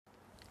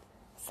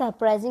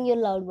Surprising your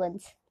loved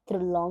ones through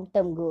long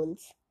term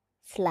goals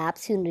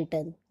slaps you in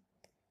return.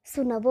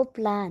 So, now a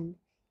plan.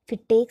 If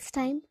it takes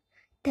time,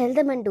 tell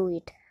them and do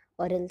it,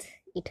 or else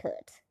it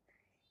hurts.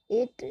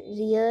 It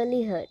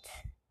really hurts.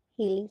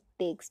 Healing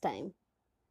takes time.